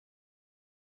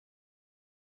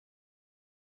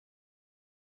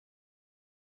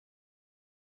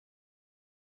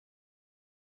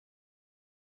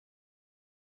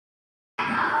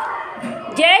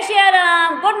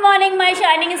Good morning, my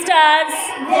shining stars.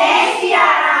 Jai Shri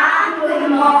Ram.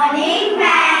 Good morning,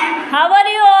 ma'am. How are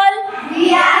you all? We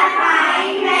are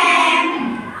fine, ma'am.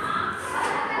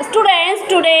 Students,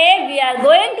 today we are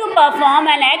going to perform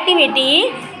an activity.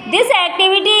 This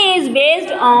activity is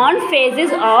based on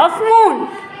phases of moon.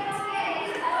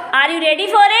 Are you ready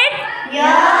for it?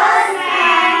 Yes,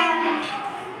 ma'am.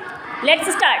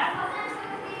 Let's start.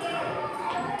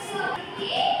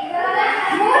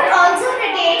 Moon also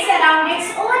rotates around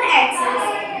its own axis.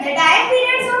 The time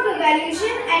periods of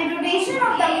revolution and rotation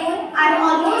of the moon are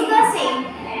almost the same.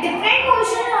 Different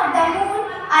portions of the moon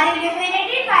are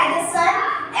illuminated by the sun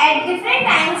at different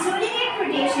times during its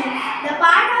rotation. The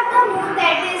part of the moon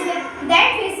that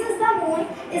faces the moon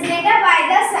is lit up by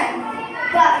the sun.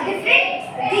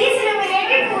 These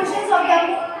illuminated portions of the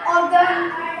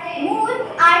moon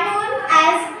are known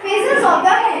as phases of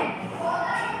the moon.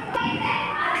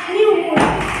 New moon.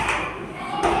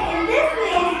 In this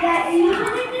phase, the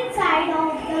illuminated side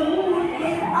of the moon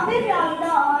is away from the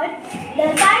earth. The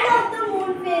side of the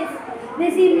moon face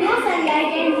receives no sunlight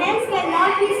and hence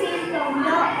cannot be seen from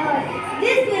the earth.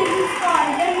 This phase is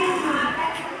called the new moon.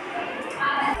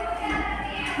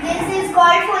 This is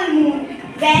called full moon.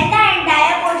 When the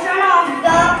entire portion of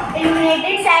the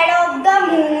illuminated side of the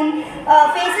moon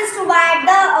faces toward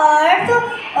the earth,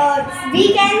 we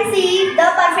can see the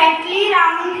perfectly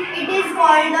round. It is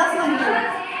called the full moon.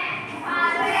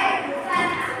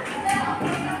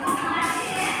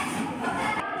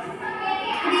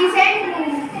 Crescent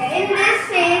moon. In this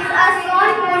phase, a small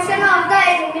portion of the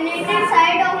illuminated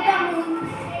side of the moon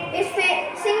is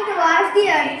facing towards the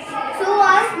earth. So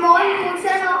a small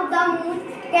portion of the moon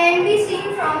can be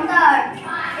seen from the earth.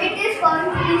 It is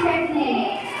called crescent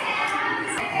moon.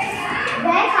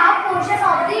 When half portion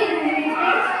of the illuminated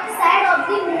side of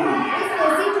the moon is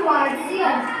facing towards the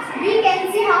earth, we can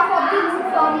see half of the moon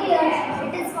from the earth.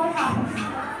 It is called half.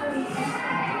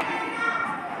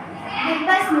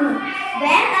 Gibbous moon.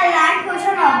 When a large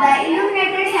portion of the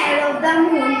illuminated side of the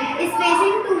moon is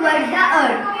facing towards the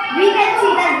earth, we can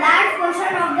see the large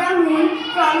portion of the moon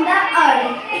from the earth.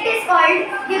 It is called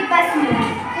gibbous moon.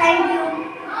 Thank you.